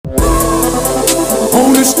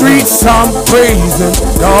the streets I'm praising.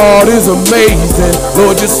 God is amazing.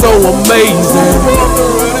 Lord, you're so amazing.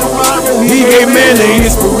 He gave man the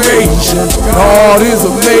inspiration. God is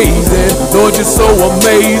amazing. Lord, you're so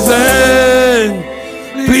amazing.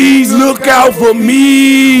 Please look out for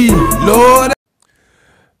me, Lord.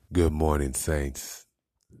 Good morning, saints.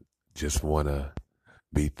 Just want to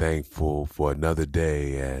be thankful for another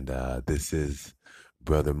day. And this is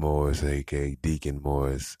Brother Morris, a.k.a. Deacon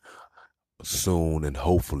Morris, soon and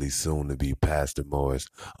hopefully soon to be Pastor Morris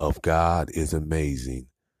of God is Amazing,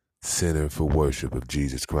 Center for Worship of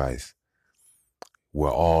Jesus Christ.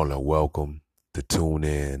 We're all are welcome to tune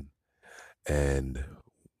in and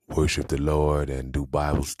worship the Lord and do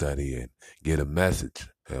Bible study and get a message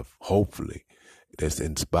of hopefully that's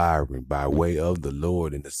inspiring by way of the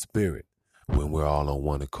Lord and the Spirit when we're all on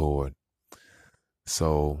one accord.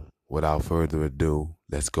 So without further ado,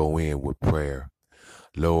 let's go in with prayer.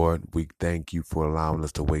 Lord, we thank you for allowing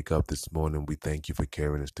us to wake up this morning. We thank you for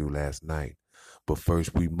carrying us through last night. But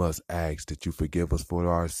first, we must ask that you forgive us for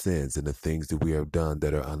our sins and the things that we have done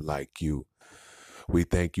that are unlike you. We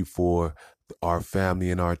thank you for our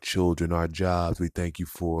family and our children, our jobs. We thank you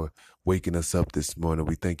for waking us up this morning.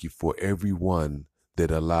 We thank you for everyone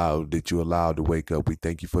that you allowed to wake up. We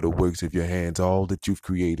thank you for the works of your hands, all that you've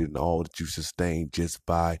created and all that you sustained just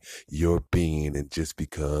by your being and just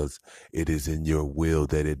because it is in your will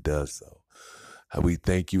that it does so. We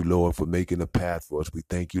thank you, Lord, for making a path for us. We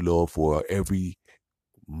thank you, Lord, for every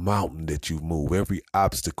mountain that you move, every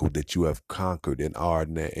obstacle that you have conquered in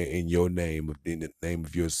your name, in the name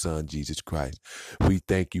of your Son, Jesus Christ. We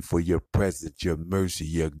thank you for your presence, your mercy,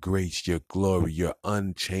 your grace, your glory, your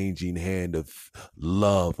unchanging hand of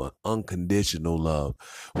love, unconditional love.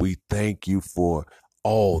 We thank you for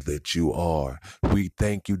all that you are. We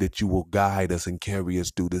thank you that you will guide us and carry us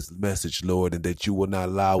through this message, Lord, and that you will not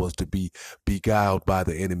allow us to be beguiled by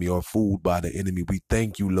the enemy or fooled by the enemy. We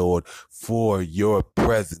thank you, Lord, for your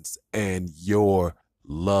presence and your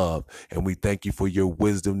love. And we thank you for your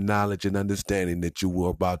wisdom, knowledge, and understanding that you were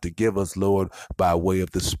about to give us, Lord, by way of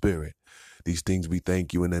the Spirit. These things we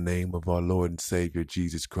thank you in the name of our Lord and Savior,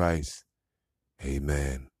 Jesus Christ.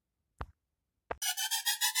 Amen.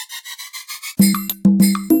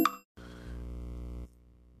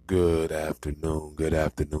 Good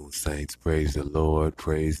afternoon, saints. Praise the Lord,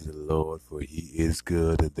 for he is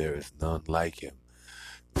good and there is none like him.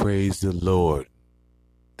 Praise the Lord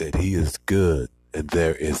that he is good and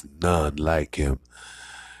there is none like him.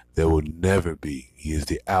 There will never be. He is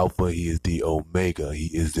the Alpha, he is the Omega, he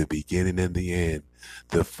is the beginning and the end,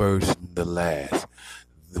 the first and the last.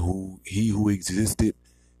 He who existed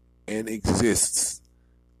and exists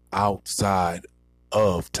outside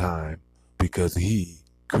of time because he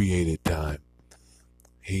created time.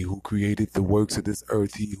 He who created the works of this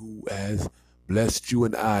earth, he who has blessed you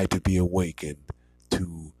and I to be awakened,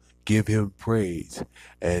 to give him praise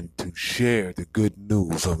and to share the good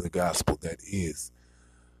news of the gospel that is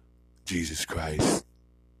Jesus Christ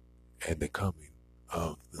and the coming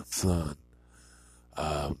of the Son.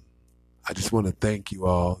 I just want to thank you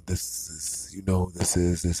all. This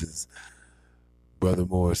is Brother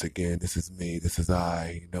Morris again. This is me. This is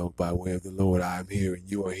I. By way of the Lord, I am here and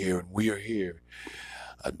you are here and we are here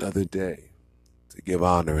another day to give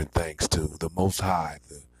honor and thanks to the Most High,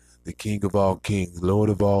 the King of all kings,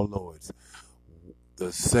 Lord of all lords,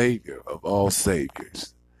 the Savior of all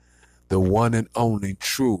saviors, the one and only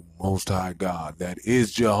true Most High God, that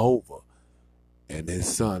is Jehovah, and his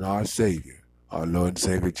Son, our Savior, our Lord and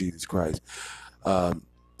Savior, Jesus Christ.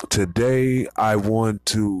 Today, I want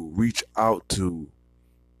to reach out to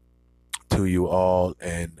you all,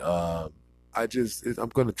 and I'm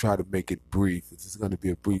going to try to make it brief. This is going to be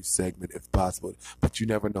a brief segment if possible, but you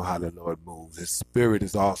never know how the Lord moves. His Spirit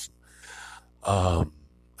is awesome.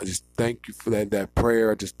 I just thank you for that prayer.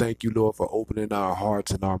 I just thank you, Lord, for opening our hearts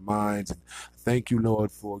and our minds. And thank you,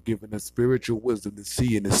 Lord, for giving us spiritual wisdom to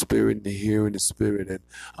see in the Spirit and to hear in the Spirit, and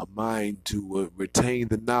a mind to retain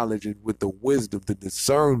the knowledge and with the wisdom to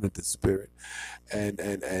discern with the Spirit, and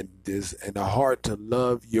a heart to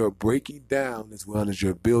love your breaking down as well as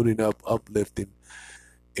your building up, uplifting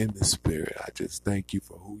in the Spirit. I just thank you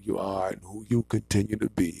for who you are and who you continue to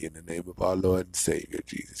be in the name of our Lord and Savior,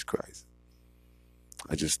 Jesus Christ.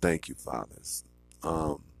 I just thank you, fathers.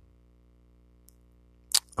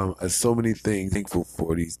 So many things thankful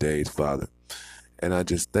for these days, Father. And I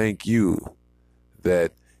just thank you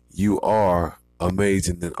that you are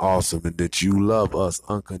amazing and awesome and that you love us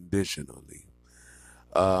unconditionally.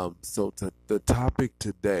 So the topic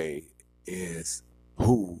today is,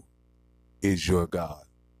 who is your God?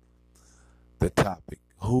 The topic,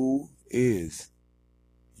 who is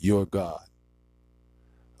your God?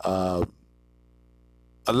 Um,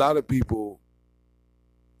 a lot of people,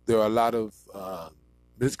 there are a lot of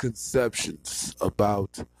misconceptions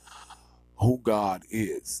about who God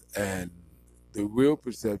is, and the real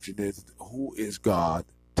perception is, who is God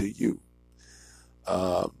to you?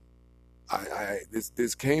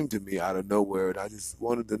 This came to me out of nowhere, and I just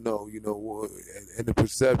wanted to know, and the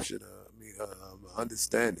perception,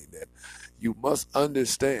 understanding that you must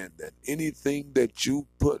understand that anything that you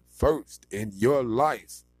put first in your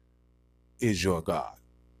life is your God.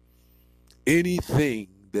 Anything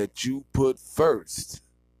that you put first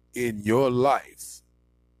in your life,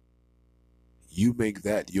 you make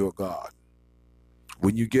that your God.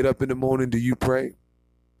 When you get up in the morning, do you pray?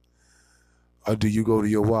 Or do you go to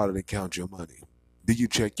your wallet and count your money? Do you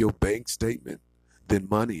check your bank statement? Then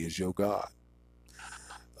money is your God.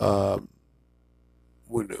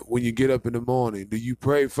 When you get up in the morning, do you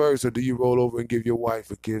pray first, or do you roll over and give your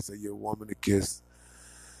wife a kiss or your woman a kiss?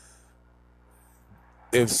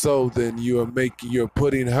 If so, then you're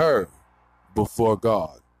putting her before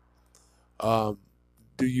God. When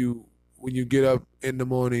you get up in the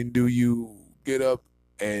morning, do you get up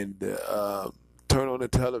and turn on the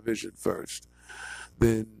television first?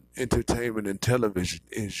 Then entertainment and television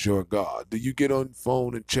is your God. Do you get on the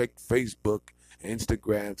phone and check Facebook,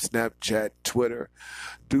 Instagram, Snapchat, Twitter?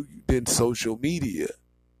 Then social media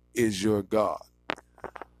is your God.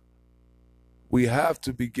 We have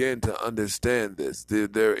to begin to understand this.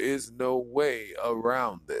 There is no way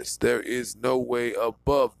around this. There is no way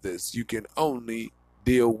above this. You can only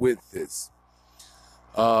deal with this.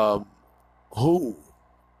 Who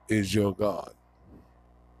is your God?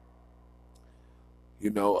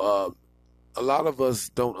 A lot of us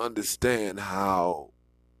don't understand how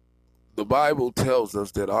the Bible tells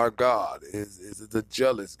us that our God is a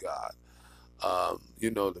jealous God.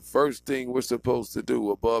 The first thing we're supposed to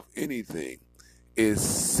do above anything is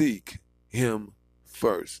seek him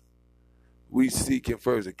first. We seek him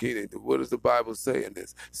first. The kingdom. What does the Bible say in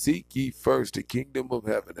this? Seek ye first the kingdom of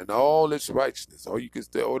heaven and all its righteousness, or you can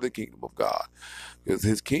say, or the kingdom of God, because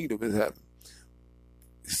his kingdom is heaven.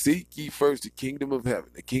 Seek ye first the kingdom of heaven,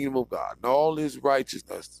 the kingdom of God, and all his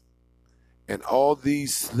righteousness, and all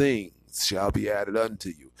these things shall be added unto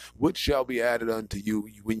you. What shall be added unto you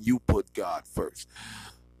when you put God first?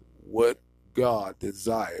 What God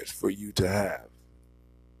desires for you to have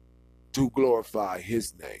to glorify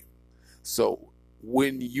his name. So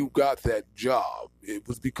when you got that job, it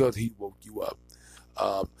was because he woke you up.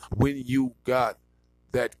 When you got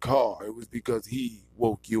that car, it was because he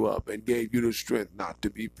woke you up and gave you the strength not to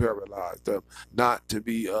be paralyzed, not to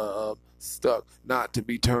be stuck, not to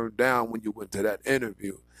be turned down when you went to that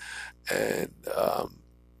interview. And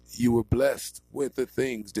you were blessed with the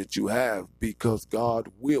things that you have because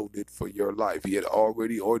God willed it for your life. He had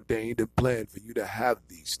already ordained and planned for you to have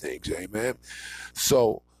these things. Amen.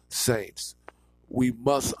 So, saints, we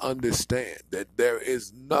must understand that there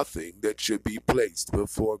is nothing that should be placed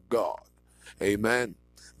before God. Amen.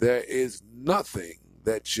 There is nothing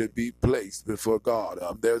that should be placed before God.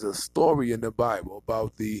 There's a story in the Bible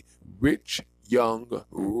about the rich young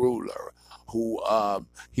ruler who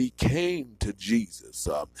he came to Jesus.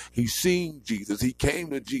 He seen Jesus. He came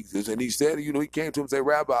to Jesus, and he said, he came to him and said,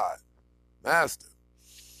 Rabbi, Master,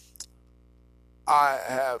 I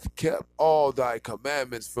have kept all thy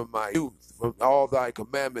commandments from my youth.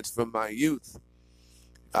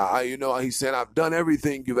 He said, I've done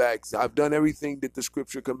everything you've asked. I've done everything that the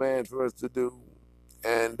scripture commands for us to do.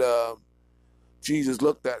 And Jesus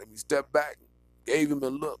looked at him. He stepped back, gave him a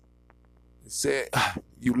look, and said,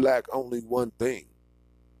 you lack only one thing.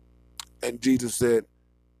 And Jesus said,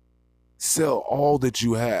 sell all that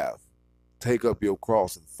you have, take up your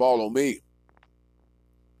cross and follow me.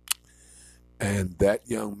 And that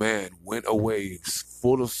young man went away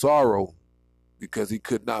full of sorrow because he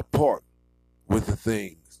could not part with the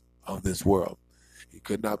things of this world. He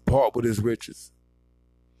could not part with his riches.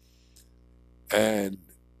 And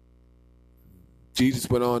Jesus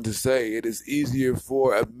went on to say, it is easier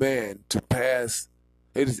for a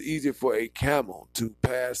camel to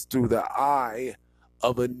pass through the eye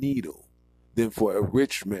of a needle than for a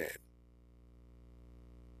rich man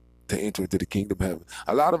to enter into the kingdom of heaven.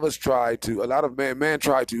 A lot of man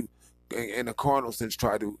try to, in a carnal sense,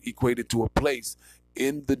 try to equate it to a place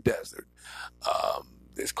in the desert.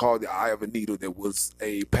 It's called the eye of a needle. There was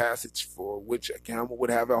a passage for which a camel would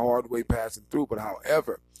have a hard way passing through, but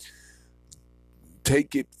however,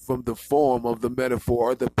 take it from the form of the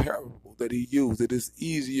metaphor or the parable that he used. It is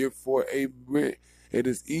easier for a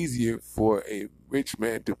rich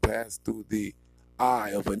man to pass through the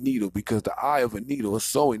eye of a needle, because the eye of a needle, a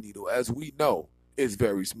sewing needle, as we know, is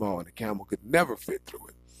very small, and a camel could never fit through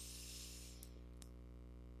it.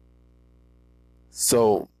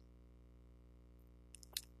 So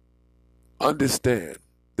understand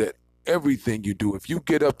that everything you do, if you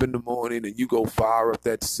get up in the morning and you go fire up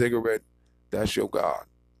that cigarette, that's your God.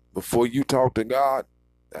 Before you talk to God,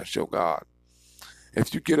 that's your God.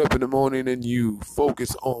 If you get up in the morning and you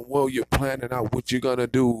focus on, well, you're planning out what you're going to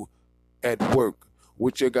do at work,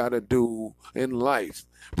 what you got to do in life,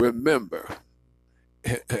 remember,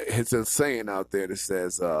 it's a saying out there that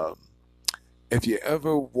says, if you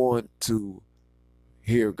ever want to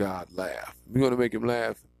hear God laugh, you're going to make him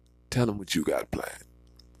laugh, tell him what you got planned.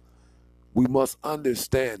 We must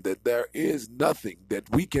understand that there is nothing that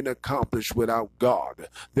we can accomplish without God.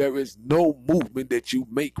 There is no movement that you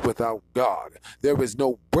make without God. There is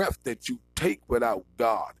no breath that you take without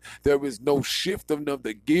God. There is no shifting of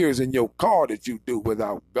the gears in your car that you do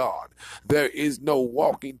without God. There is no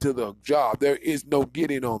walking to the job. There is no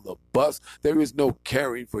getting on the bus. There is no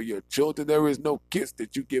caring for your children. There is no kiss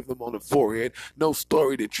that you give them on the forehead. No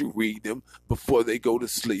story that you read them before they go to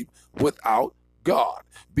sleep without God,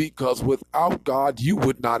 because without God you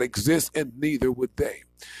would not exist, and neither would they.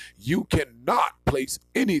 You cannot place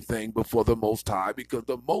anything before the Most High, because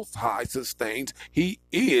the Most High sustains. He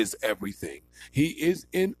is everything. He is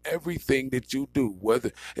in everything that you do.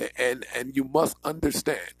 And you must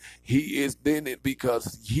understand, He is in it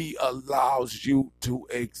because He allows you to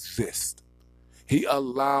exist. He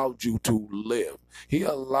allowed you to live. He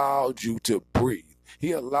allowed you to breathe.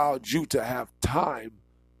 He allowed you to have time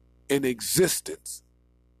in existence.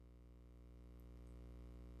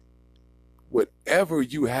 Whatever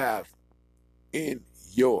you have in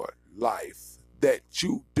your life that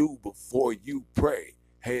you do before you pray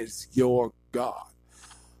is your God.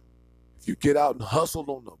 If you get out and hustle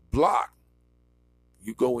on the block,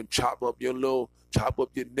 you go and chop up your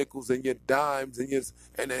nickels and your dimes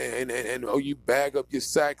and or you bag up your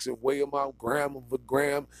sacks and weigh them out gram of a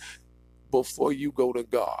gram before you go to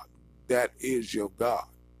God. That is your God.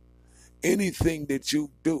 Anything that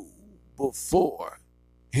you do before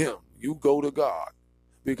him, you go to God.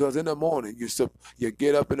 Because in the morning, you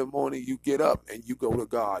get up in the morning, you get up and you go to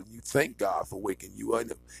God. You thank God for waking you up.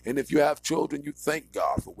 And if you have children, you thank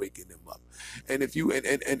God for waking them up. And if you during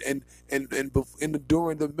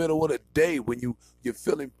the middle of the day when you're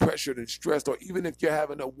feeling pressured and stressed, or even if you're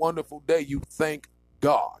having a wonderful day, you thank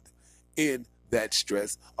God in that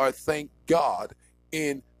stress, or thank God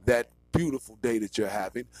in that beautiful day that you're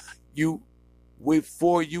having.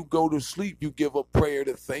 Before you go to sleep, you give a prayer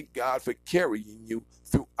to thank God for carrying you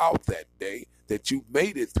throughout that day, that you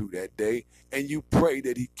made it through that day, and you pray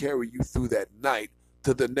that he carry you through that night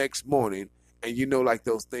to the next morning. And you know, like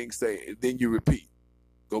those things say, and then you repeat.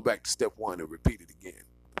 Go back to step one and repeat it again.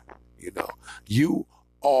 You know, you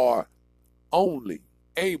are only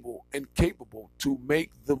able and capable to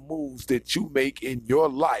make the moves that you make in your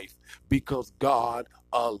life because God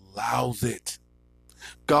allows it.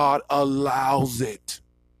 God allows it.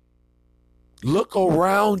 Look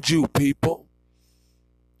around you, people.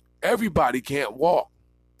 Everybody can't walk.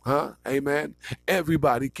 Huh? Amen.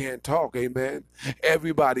 Everybody can't talk. Amen.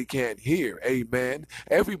 Everybody can't hear. Amen.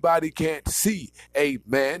 Everybody can't see.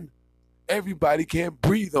 Amen. Everybody can't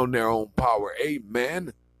breathe on their own power.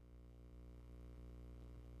 Amen.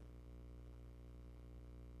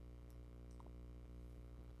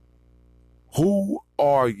 Who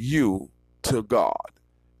are you to God,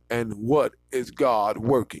 and what is God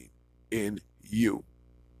working in you?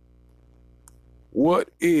 What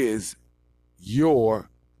is your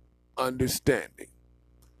understanding?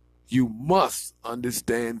 You must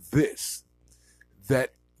understand this,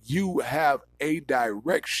 that you have a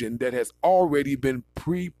direction that has already been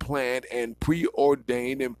pre-planned and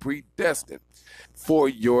preordained and predestined for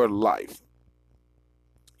your life.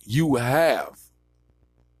 You have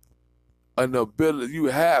an ability, you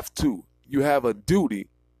have a duty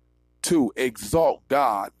to exalt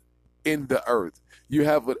God in the earth. You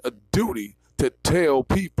have a duty to tell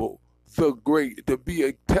people to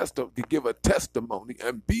give a testimony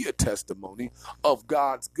and be a testimony of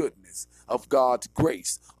God's goodness, of God's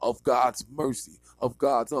grace, of God's mercy, of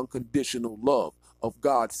God's unconditional love, of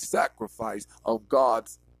God's sacrifice, of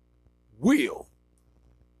God's will,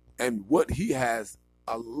 and what he has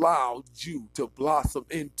allowed you to blossom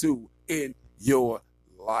into in your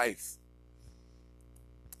life.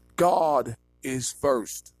 God is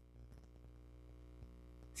first.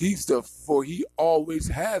 He always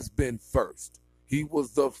has been first. He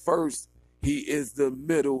was the first, he is the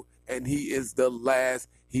middle, and he is the last.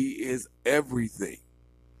 He is everything.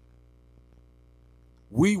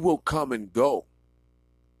 We will come and go.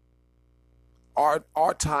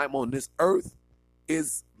 Our time on this earth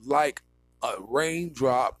is like a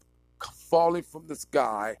raindrop falling from the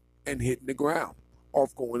sky and hitting the ground.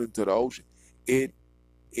 off going into the ocean. It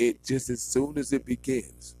just as soon as it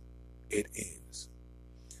begins, it ends.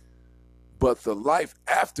 But the life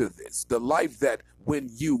after this, the life that when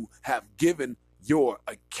you have given your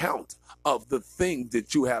account of the things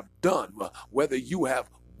that you have done, whether you have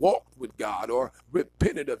walked with God or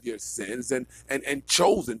repented of your sins and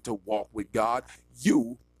chosen to walk with God,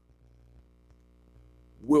 you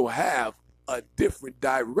will have a different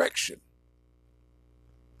direction.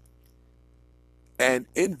 And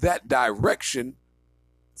in that direction,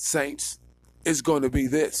 saints, is going to be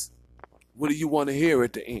this. What do you want to hear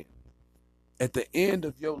at the end? At the end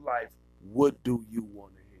of your life, what do you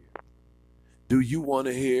want to hear? Do you want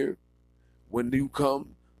to hear when you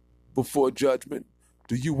come before judgment?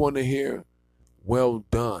 Do you want to hear, well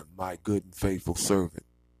done, my good and faithful servant?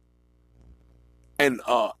 And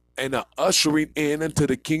ushering in into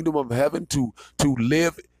the kingdom of heaven to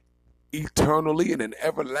live eternally in an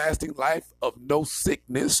everlasting life of no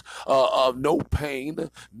sickness, of no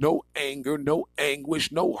pain, no anger, no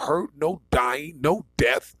anguish, no hurt, no dying, no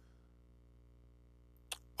death?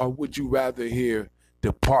 Or would you rather hear,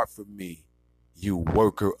 depart from me, you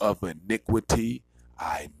worker of iniquity,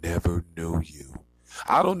 I never knew you?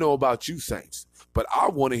 I don't know about you, saints, but I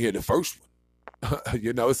want to hear the first one.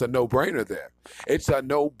 It's a no-brainer there. It's a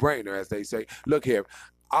no-brainer, as they say. Look here,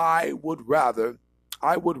 I would rather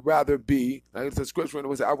be, it's a scripture,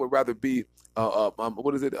 I would rather be,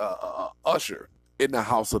 usher in the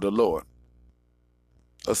house of the Lord.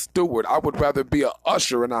 A steward. I would rather be an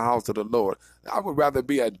usher in the house of the Lord. I would rather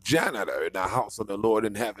be a janitor in the house of the Lord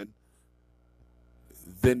in heaven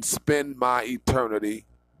than spend my eternity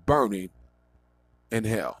burning in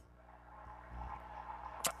hell.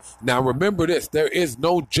 Now remember this, there is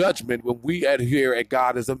no judgment when we adhere at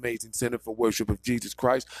God is Amazing Center for Worship of Jesus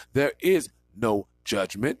Christ. There is no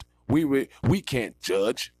judgment. We can't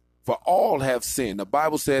judge, for all have sinned. The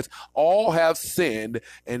Bible says all have sinned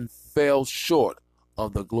and fell short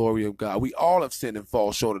of the glory of God. We all have sinned and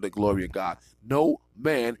fall short of the glory of God. No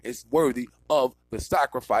man is worthy of the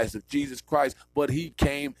sacrifice of Jesus Christ, but he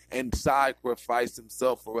came and sacrificed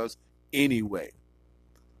himself for us anyway.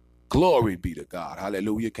 Glory be to God.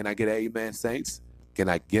 Hallelujah. Can I get an amen, saints? Can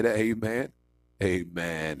I get an amen?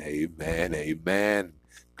 Amen, amen, amen.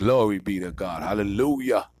 Glory be to God.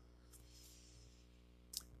 Hallelujah.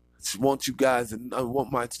 I want you guys, and I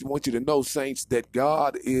want you to know, saints, that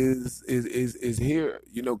God is here.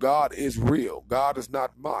 God is real. God is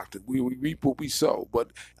not mocked. We reap what we sow.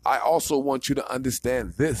 But I also want you to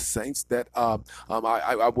understand this, saints, that I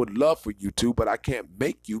would love for you to, but I can't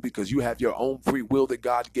make you, because you have your own free will that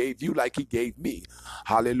God gave you, like He gave me.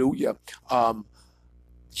 Hallelujah.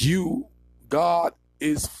 God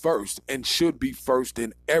is first and should be first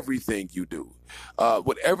in everything you do.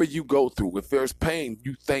 Whatever you go through, if there's pain,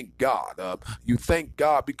 you thank God. You thank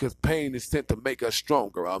God because pain is sent to make us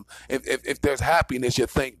stronger. If there's happiness, you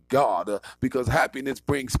thank God because happiness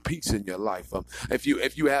brings peace in your life. If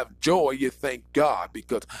you have joy, you thank God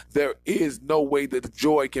because there is no way that the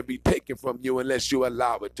joy can be taken from you unless you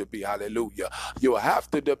allow it to be. Hallelujah. You'll have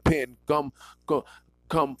to depend, come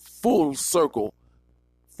full circle,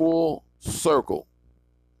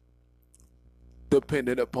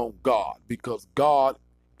 dependent upon God, because God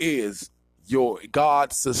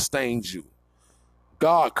sustains you.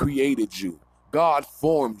 God created you. God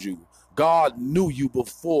formed you. God knew you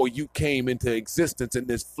before you came into existence in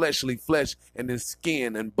this fleshly flesh and this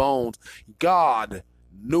skin and bones. God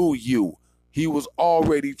knew you. He was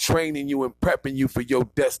already training you and prepping you for your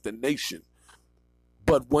destination.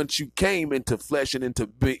 But once you came into flesh and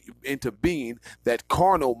into being, that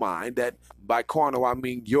carnal mind, that by carnal I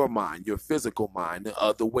mean your mind, your physical mind,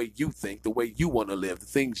 the way you think, the way you want to live, the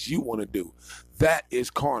things you want to do, that is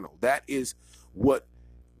carnal. That is what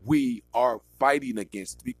we are fighting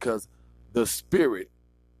against, because the spirit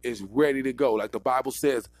is ready to go. Like the Bible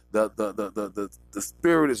says, the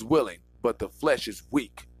spirit is willing, but the flesh is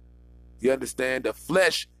weak. You understand? The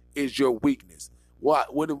flesh is your weakness.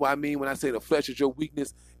 What do I mean when I say the flesh is your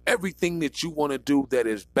weakness? Everything that you want to do that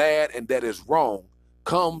is bad and that is wrong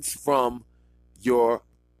comes from your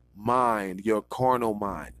mind, your carnal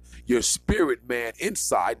mind. Your spirit man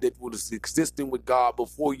inside that was existing with God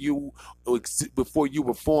before you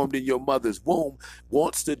were formed in your mother's womb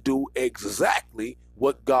wants to do exactly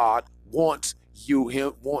what God wants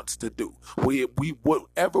to do.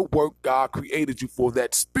 Whatever work God created you for,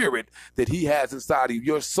 that spirit that He has inside of you,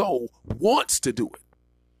 your soul wants to do it.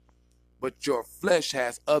 But your flesh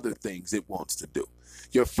has other things it wants to do.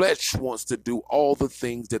 Your flesh wants to do all the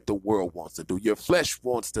things that the world wants to do. Your flesh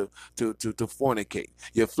wants to fornicate.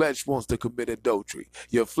 Your flesh wants to commit adultery.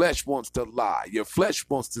 Your flesh wants to lie. Your flesh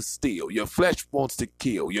wants to steal. Your flesh wants to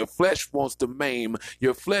kill. Your flesh wants to maim.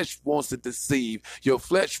 Your flesh wants to deceive. Your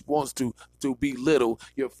flesh wants to belittle.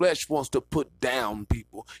 Your flesh wants to put down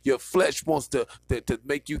people. Your flesh wants to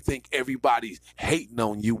make you think everybody's hating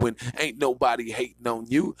on you when ain't nobody hating on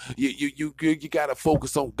you. You got to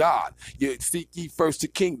focus on God. You seek ye first the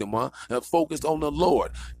kingdom, focus on the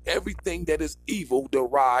Lord. Everything that is evil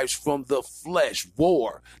derives from the flesh.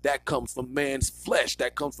 War that comes from man's flesh,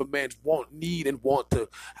 that comes from man's need and want to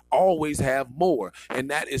always have more, and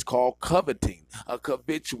that is called coveting, a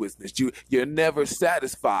covetousness. You're never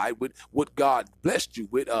satisfied with what God blessed you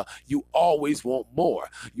with. You always want more.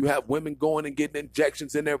 You have women going and getting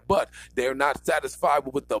injections in their butt. They're not satisfied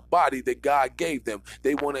with the body that God gave them.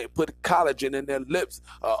 They want to put collagen in their lips,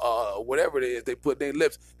 whatever it is they put in their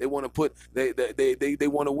lips. They want to put they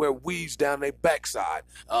want to wear weaves down their backside.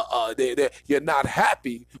 You're not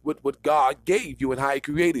happy with what God gave you and how He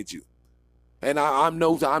created you. And I'm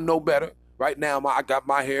no better. Right now, I got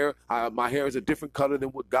my hair. My hair is a different color than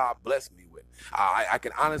what God blessed me with. I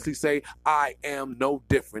can honestly say I am no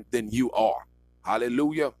different than you are.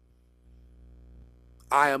 Hallelujah.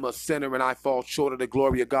 I am a sinner and I fall short of the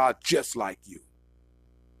glory of God just like you.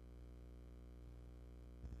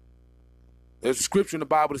 There's a scripture in the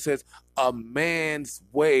Bible that says, a man's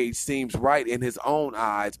way seems right in his own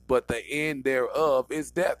eyes, but the end thereof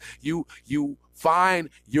is death. You find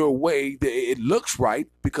your way that it looks right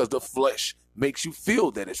because the flesh makes you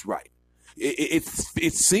feel that it's right.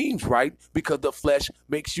 It seems right because the flesh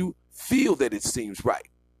makes you feel that it seems right.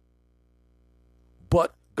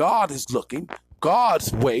 But God is looking.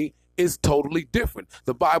 God's way is totally different.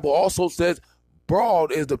 The Bible also says,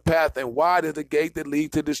 broad is the path and wide is the gate that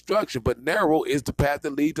leads to destruction, but narrow is the path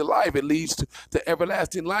that leads to life. It leads to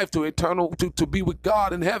everlasting life, to eternal, to be with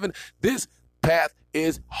God in heaven. This path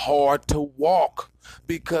is hard to walk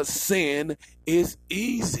because sin is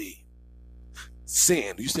easy.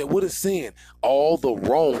 Sin. You say, what is sin? All the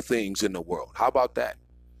wrong things in the world. How about that?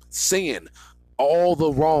 Sin. All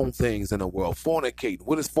the wrong things in the world. Fornicating.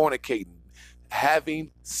 What is fornicating?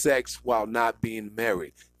 Having sex while not being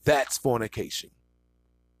married. That's fornication.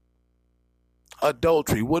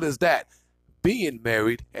 Adultery, what is that? Being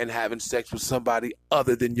married and having sex with somebody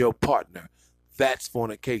other than your partner. That's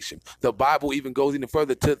fornication. The Bible even goes even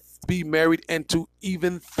further. To be married and to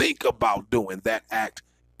even think about doing that act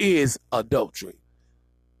is adultery.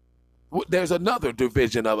 There's another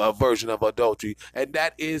division of a version of adultery, and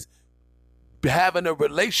that is having a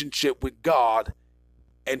relationship with God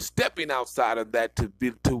and stepping outside of that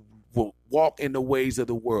to walk in the ways of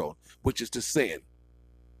the world, which is to sin.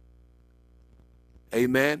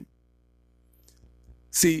 Amen.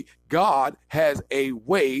 See, God has a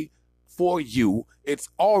way for you. It's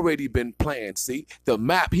already been planned. See, the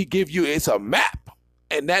map He give you, it's a map.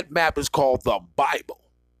 And that map is called the Bible.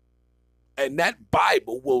 And that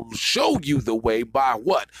Bible will show you the way by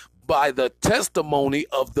what? By the testimony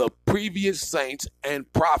of the previous saints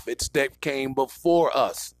and prophets that came before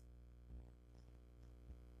us.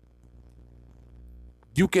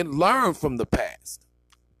 You can learn from the past.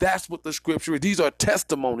 That's what the scripture is. These are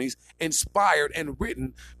testimonies inspired and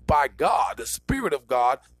written by God, the Spirit of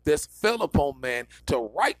God that's fell upon man to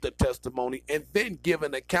write the testimony and then give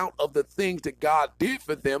an account of the things that God did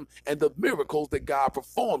for them and the miracles that God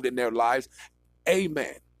performed in their lives.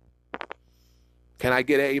 Amen. Can I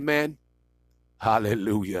get an amen?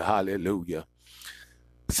 Hallelujah, hallelujah.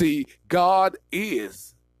 See, God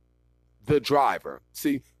is the driver.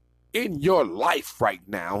 See, in your life right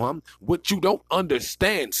now, what you don't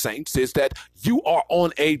understand, saints, is that you are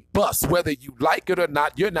on a bus. Whether you like it or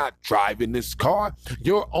not, you're not driving this car.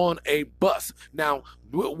 You're on a bus. Now,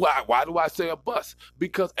 why do I say a bus?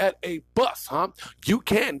 Because at a bus, you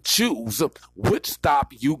can choose which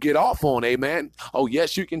stop you get off on, amen? Oh,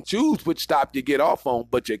 yes, you can choose which stop you get off on,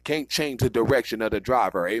 but you can't change the direction of the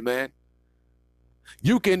driver, amen?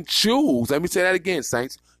 You can choose. Let me say that again,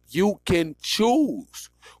 saints. You can choose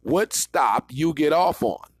what stop you get off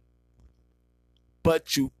on,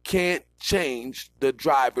 but you can't change the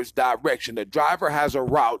driver's direction. The driver has a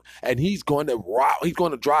route, and he's going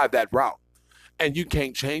to drive that route, and you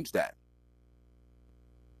can't change that.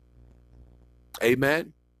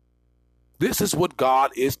 Amen. This is what God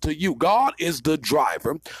is to you. God is the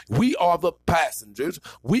driver. We are the passengers.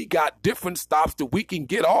 We got different stops that we can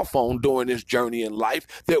get off on during this journey in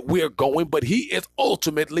life that we're going, but He is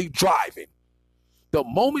ultimately driving. The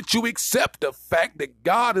moment you accept the fact that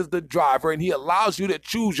God is the driver and He allows you to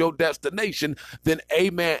choose your destination, then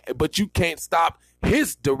amen. But you can't stop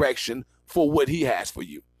his direction for what he has for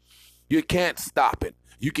you. You can't stop it.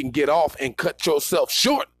 You can get off and cut yourself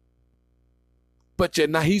short, but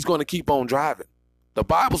he's going to keep on driving. The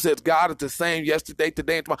Bible says God is the same yesterday,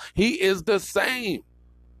 today, and tomorrow. He is the same.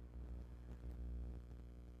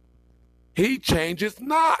 He changes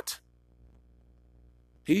not.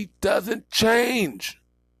 He doesn't change.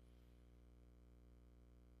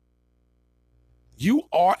 You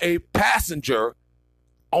are a passenger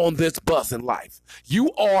on this bus in life. You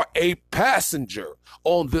are a passenger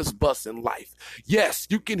on this bus in life. Yes,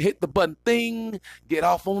 you can hit the button, thing, get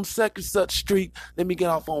off on Second such Street. Let me get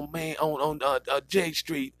off on J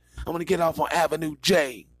Street. I'm going to get off on Avenue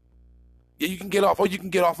J. Yeah, you can get off, or you can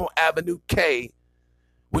get off on Avenue K.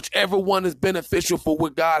 Whichever one is beneficial for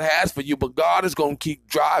what God has for you, but God is going to keep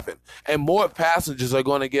driving, and more passengers are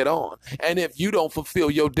going to get on. And if you don't fulfill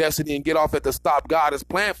your destiny and get off at the stop God has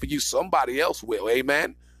planned for you, somebody else will.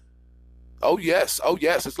 Amen. Oh yes.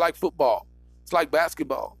 It's like football. It's like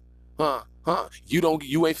basketball.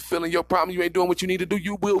 You ain't fulfilling your promise. You ain't doing what you need to do.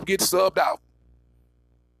 You will get subbed out.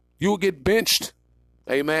 You will get benched.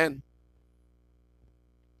 Amen.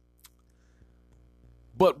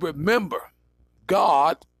 But remember,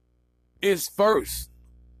 God is first.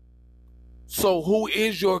 So who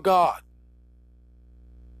is your God?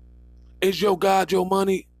 Is your God your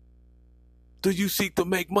money? Do you seek to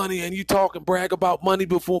make money and you talk and brag about money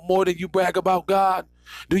before more than you brag about God?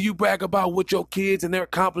 Do you brag about what your kids and their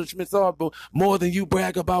accomplishments are more than you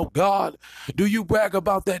brag about God? Do you brag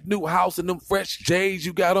about that new house and them fresh J's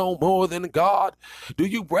you got on more than God? Do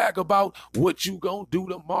you brag about what you gonna do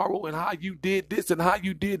tomorrow and how you did this and how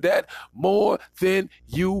you did that more than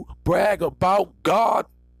you brag about God?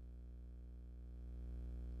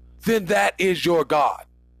 Then that is your God.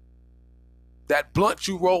 That blunt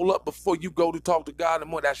you roll up before you go to talk to God in the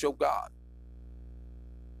morning, that's your God.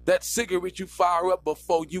 That cigarette you fire up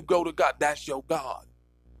before you go to God, that's your God.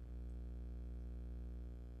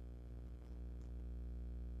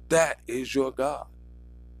 That is your God.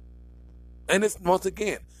 And it's, once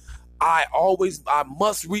again, I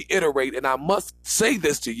must reiterate, and I must say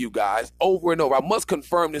this to you guys over and over. I must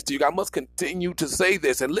confirm this to you guys. I must continue to say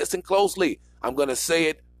this, and listen closely. I'm going to say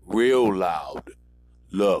it real loud.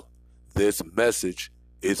 Look, this message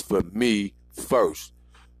is for me first.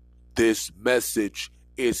 This message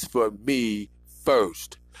is for me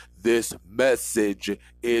first. This message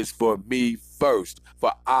is for me first.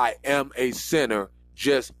 For I am a sinner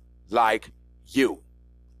just like you.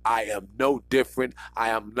 I am no different. I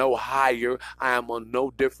am no higher. I am on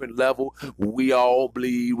no different level. We all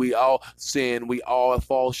bleed. We all sin. We all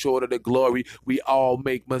fall short of the glory. We all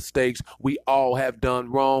make mistakes. We all have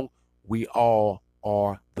done wrong. We all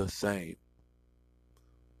are the same.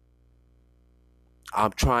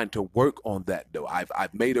 I'm trying to work on that, though.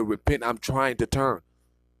 I've made a repent. I'm trying to turn.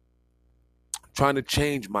 I'm trying to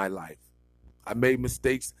change my life. I made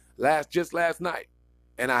mistakes just last night,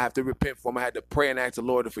 and I have to repent for them. I had to pray and ask the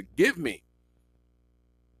Lord to forgive me.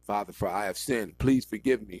 Father, for I have sinned. Please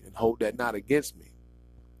forgive me and hold that not against me.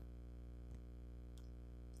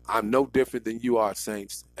 I'm no different than you are,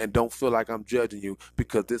 saints, and don't feel like I'm judging you,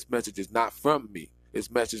 because this message is not from me. This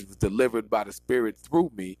message was delivered by the Spirit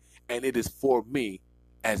through me, and it is for me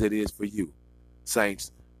as it is for you.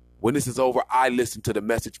 Saints, when this is over, I listen to the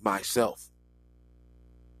message myself.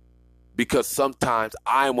 Because sometimes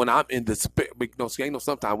when I'm in the Spirit, because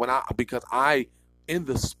I in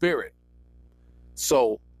the Spirit.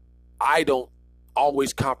 So I don't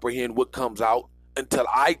always comprehend what comes out until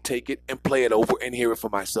I take it and play it over and hear it for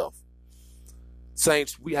myself.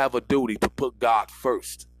 Saints, we have a duty to put God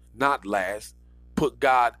first, not last. Put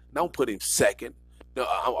God, don't put him second. No,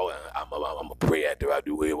 I'm gonna pray after I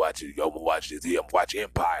do here. I'm gonna watch this here. I'm watching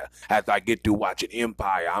Empire. After I get through watching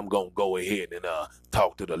Empire, I'm gonna go ahead and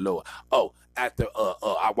talk to the Lord. Oh, after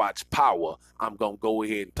I watch Power, I'm gonna go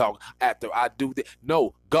ahead and talk. After I do that,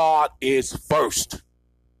 no, God is first.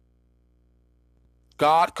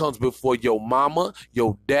 God comes before your mama,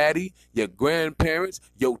 your daddy, your grandparents,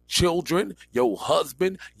 your children, your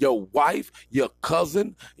husband, your wife, your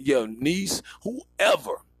cousin, your niece,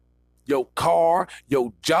 whoever, your car,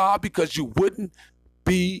 your job, because you wouldn't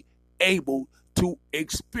be able to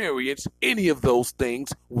experience any of those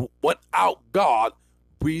things without God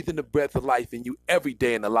breathing the breath of life in you every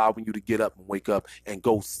day and allowing you to get up and wake up and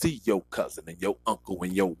go see your cousin and your uncle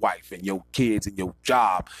and your wife and your kids and your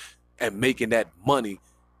job and making that money.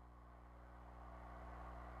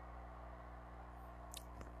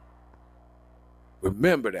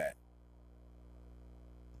 Remember that.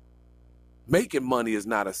 Making money is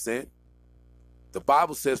not a sin. The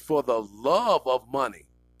Bible says, for the love of money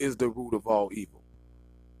is the root of all evil.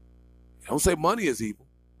 Don't say money is evil.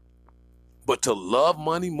 But to love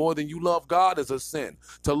money more than you love God is a sin.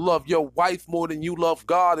 To love your wife more than you love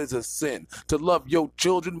God is a sin. To love your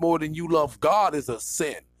children more than you love God is a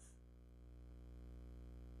sin.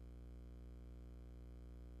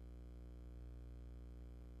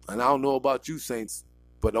 And I don't know about you, saints,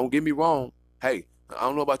 but don't get me wrong. Hey, I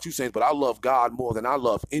don't know about you, saints, but I love God more than I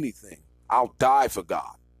love anything. I'll die for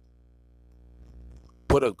God.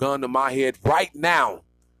 Put a gun to my head right now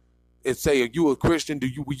and say, are you a Christian?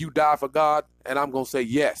 Will you die for God? And I'm going to say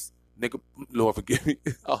yes. Nigga, Lord, forgive me.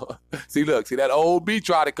 See that old B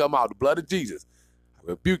try to come out, the blood of Jesus.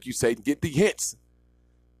 I rebuke you, Satan, get the hints.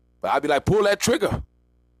 But I'd be like, pull that trigger.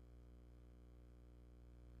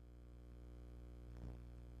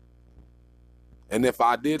 And if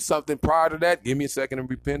I did something prior to that, give me a second to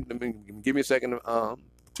repent. Give me a second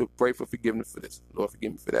to pray for forgiveness for this. Lord,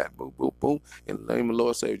 forgive me for that. Boom, boom, boom. In the name of the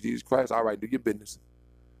Lord, Savior Jesus Christ. All right, do your business.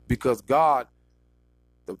 Because God,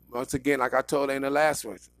 once again, like I told in the last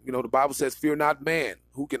one, the Bible says, fear not man,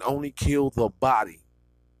 who can only kill the body,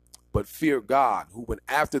 but fear God, who when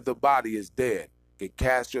after the body is dead, can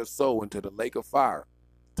cast your soul into the lake of fire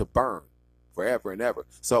to burn forever and ever.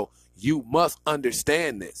 So you must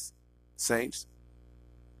understand this, saints.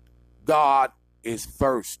 God is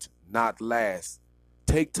first, not last.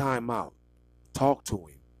 Take time out. Talk to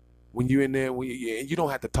him. When you're in there, you don't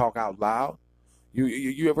have to talk out loud.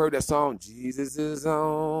 You ever heard that song? Jesus is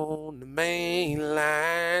on the main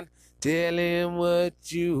line. Tell him what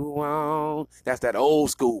you want. That's that old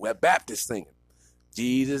school, that Baptist singing.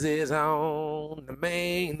 Jesus is on the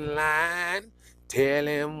main line. Tell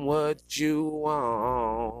him what you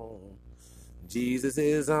want. Jesus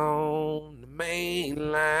is on the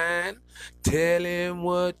main line. Tell him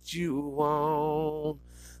what you want.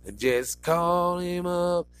 Just call him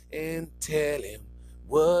up and tell him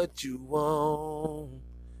what you want.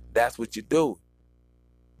 That's what you do.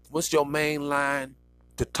 What's your main line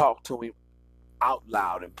to talk to him out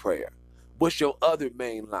loud in prayer? What's your other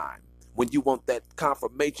main line? When you want that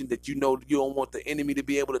confirmation that you know you don't want the enemy to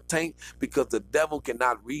be able to taint, because the devil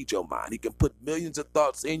cannot read your mind. He can put millions of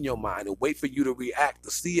thoughts in your mind and wait for you to react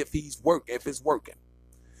to see if it's working.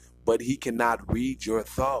 But he cannot read your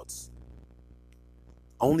thoughts.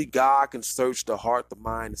 Only God can search the heart, the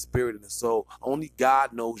mind, the spirit, and the soul. Only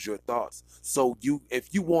God knows your thoughts. So if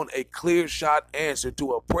you want a clear shot answer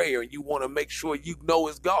to a prayer and you want to make sure you know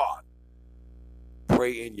it's God,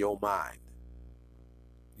 pray in your mind.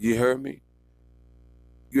 You heard me?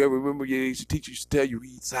 You ever remember your teacher used to tell you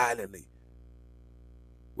read silently?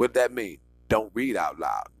 What that mean? Don't read out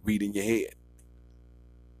loud. Read in your head.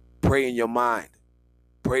 Pray in your mind.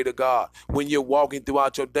 Pray to God. When you're walking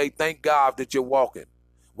throughout your day, thank God that you're walking.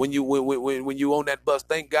 When you on that bus,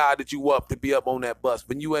 thank God that you up to be up on that bus.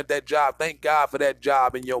 When you at that job, thank God for that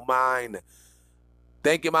job in your mind.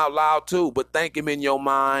 Thank him out loud too, but thank him in your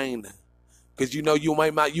mind. Because you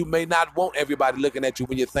may not want everybody looking at you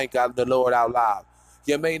when you thank God the Lord out loud.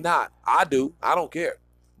 You may not. I do. I don't care.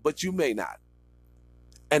 But you may not.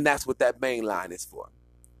 And that's what that main line is for.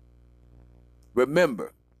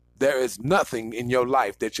 Remember, there is nothing in your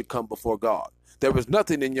life that should come before God. There is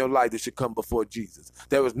nothing in your life that should come before Jesus.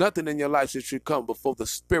 There is nothing in your life that should come before the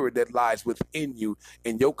spirit that lies within you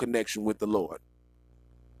in your connection with the Lord.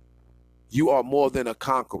 You are more than a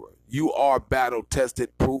conqueror. You are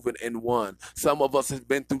battle-tested, proven, and won. Some of us have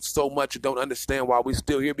been through so much and don't understand why we're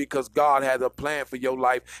still here, because God has a plan for your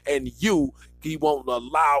life, and He won't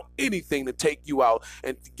allow anything to take you out,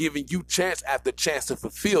 and giving you chance after chance to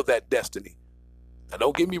fulfill that destiny. Now,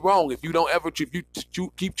 don't get me wrong. If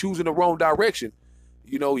you keep choosing the wrong direction,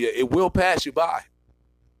 it will pass you by.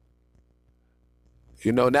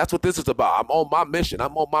 And that's what this is about. I'm on my mission.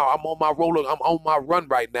 I'm on my roller. I'm on my run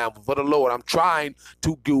right now for the Lord. I'm trying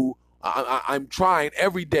to do. I'm trying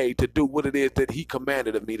every day to do what it is that He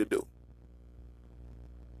commanded of me to do.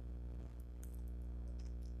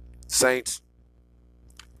 Saints,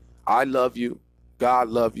 I love you. God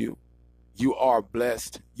love you. You are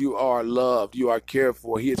blessed. You are loved. You are cared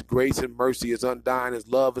for. His grace and mercy is undying. His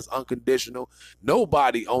love is unconditional.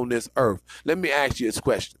 Nobody on this earth. Let me ask you this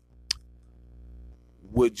question.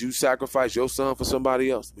 Would you sacrifice your son for somebody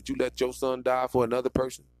else? Would you let your son die for another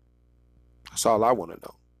person? That's all I want to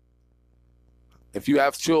know. If you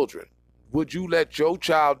have children, would you let your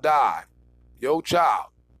child die,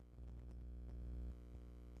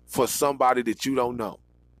 for somebody that you don't know?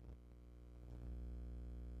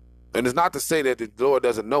 And it's not to say that the Lord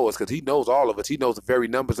doesn't know us, because He knows all of us. He knows the very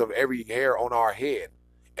numbers of every hair on our head.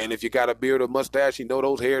 And if you got a beard or mustache, He knows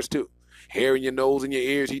those hairs too. Hair in your nose and your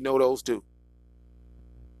ears, He knows those too.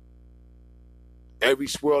 Every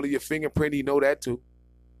swirl of your fingerprint, He knows that too.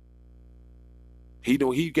 He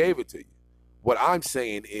gave it to you. What I'm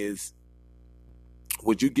saying is,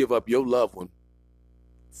 would you give up your loved one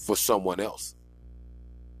for someone else?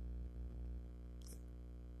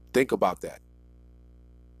 Think about that.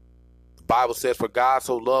 The Bible says, for God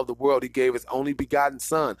so loved the world, he gave his only begotten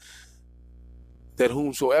son, that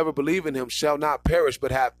whomsoever believe in him shall not perish,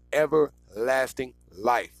 but have everlasting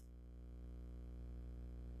life.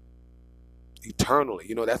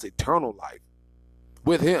 Eternally. That's eternal life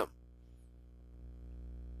with him.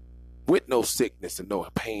 With no sickness and no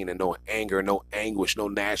pain and no anger, no anguish, no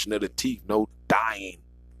gnashing of the teeth, no dying.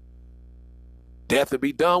 Death to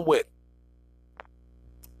be done with.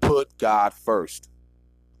 Put God first.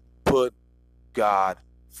 Put God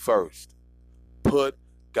first. Put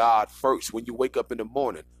God first. When you wake up in the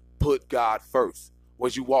morning, put God first.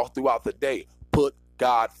 When you walk throughout the day, put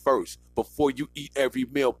God first. Before you eat every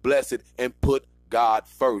meal, bless it and put God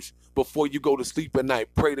first. Before you go to sleep at night,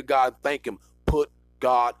 pray to God and thank him. Put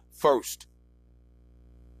God first.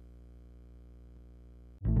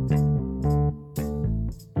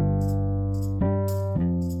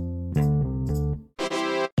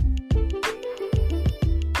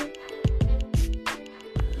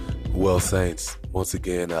 Well, saints, once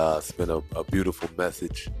again, it's been a beautiful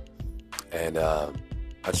message. And I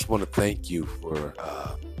just want to thank you for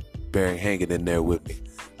hanging in there with me.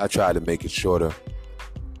 I tried to make it shorter.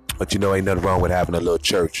 But ain't nothing wrong with having a little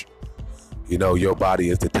church. Your body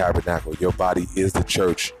is the tabernacle. Your body is the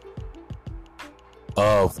church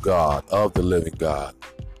of God, of the living God.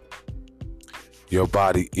 Your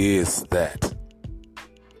body is that.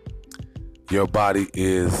 Your body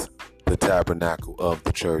is the tabernacle of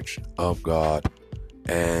the church of God.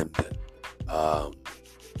 And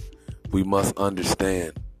we must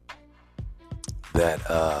understand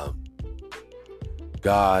that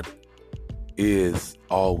God is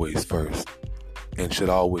always first and should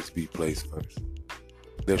always be placed first.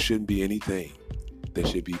 There shouldn't be anything that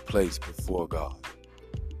should be placed before God.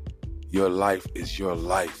 Your life is your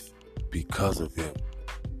life because of him.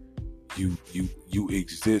 You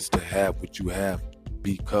exist to have what you have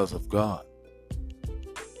because of God.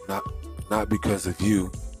 Not because of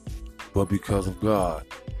you, but because of God.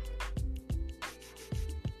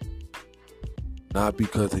 Not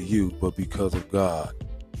because of you, but because of God.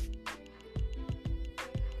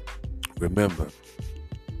 Remember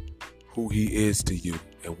who he is to you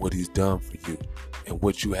and what he's done for you, and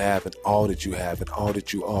what you have and all that you have and all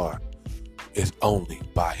that you are is only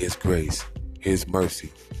by his grace, his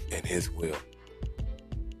mercy, and his will.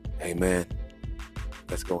 Amen.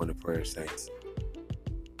 Let's go into prayer, saints.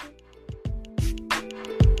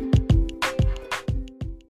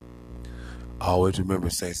 Always remember,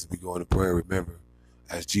 saints, as we go into prayer, remember,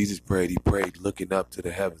 as Jesus prayed, he prayed looking up to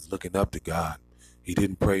the heavens, looking up to God. He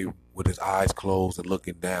didn't pray with his eyes closed and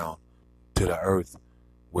looking down to the earth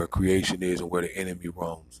where creation is and where the enemy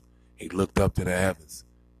roams. He looked up to the heavens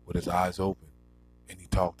with his eyes open and he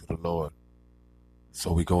talked to the Lord.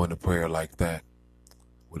 So we go into prayer like that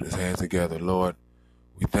with his hands together. Lord,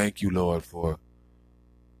 we thank you, Lord, for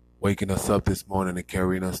waking us up this morning and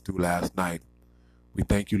carrying us through last night. We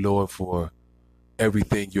thank you, Lord, for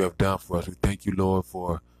everything you have done for us. We thank you, Lord,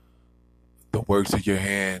 for the works of your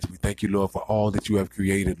hands. We thank you, Lord, for all that you have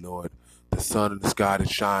created, Lord. The sun in the sky that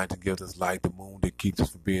shines and gives us light, the moon that keeps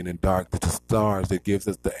us from being in dark, the stars that gives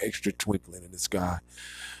us the extra twinkling in the sky.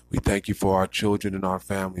 We thank you for our children and our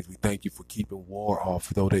families. We thank you for keeping war off,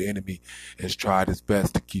 though the enemy has tried his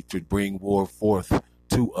best to bring war forth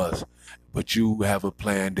to us. But you have a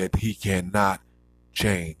plan that he cannot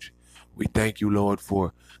change. We thank you, Lord,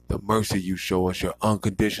 for the mercy you show us, your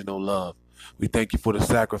unconditional love. We thank you for the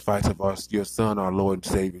sacrifice of your Son, our Lord and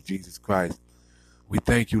Savior, Jesus Christ. We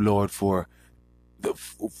thank you, Lord, for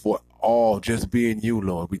all just being you,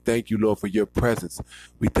 Lord. We thank you, Lord, for your presence.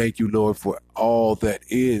 We thank you, Lord, for all that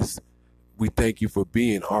is. We thank you for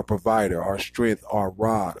being our provider, our strength, our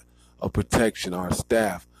rod of protection, our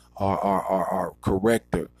staff, our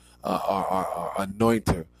corrector, our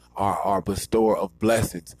anointer, our bestower of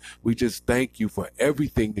blessings. We just thank you for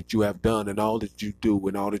everything that you have done and all that you do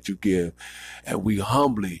and all that you give. And we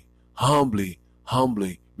humbly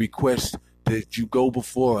request that you go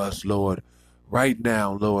before us, Lord, right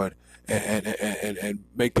now, Lord, and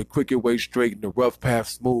make the crooked way straight and the rough path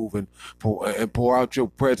smooth, and pour out your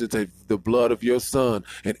presence and the blood of your Son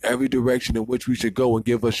in every direction in which we should go, and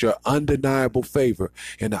give us your undeniable favor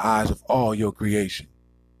in the eyes of all your creation.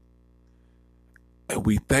 And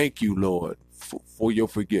we thank you, Lord, for your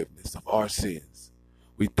forgiveness of our sins.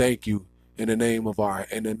 We thank you we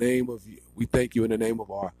thank you in the name of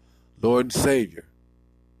our Lord and Savior,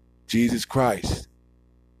 Jesus Christ.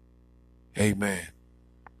 Amen.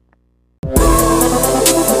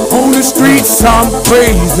 the streets I'm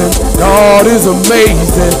praising. God is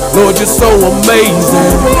amazing. Lord, you're so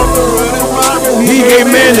amazing. He gave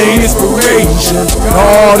man the inspiration.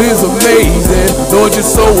 God is amazing. Lord, you're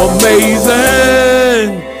so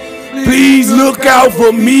amazing. Please look out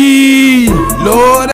for me, Lord.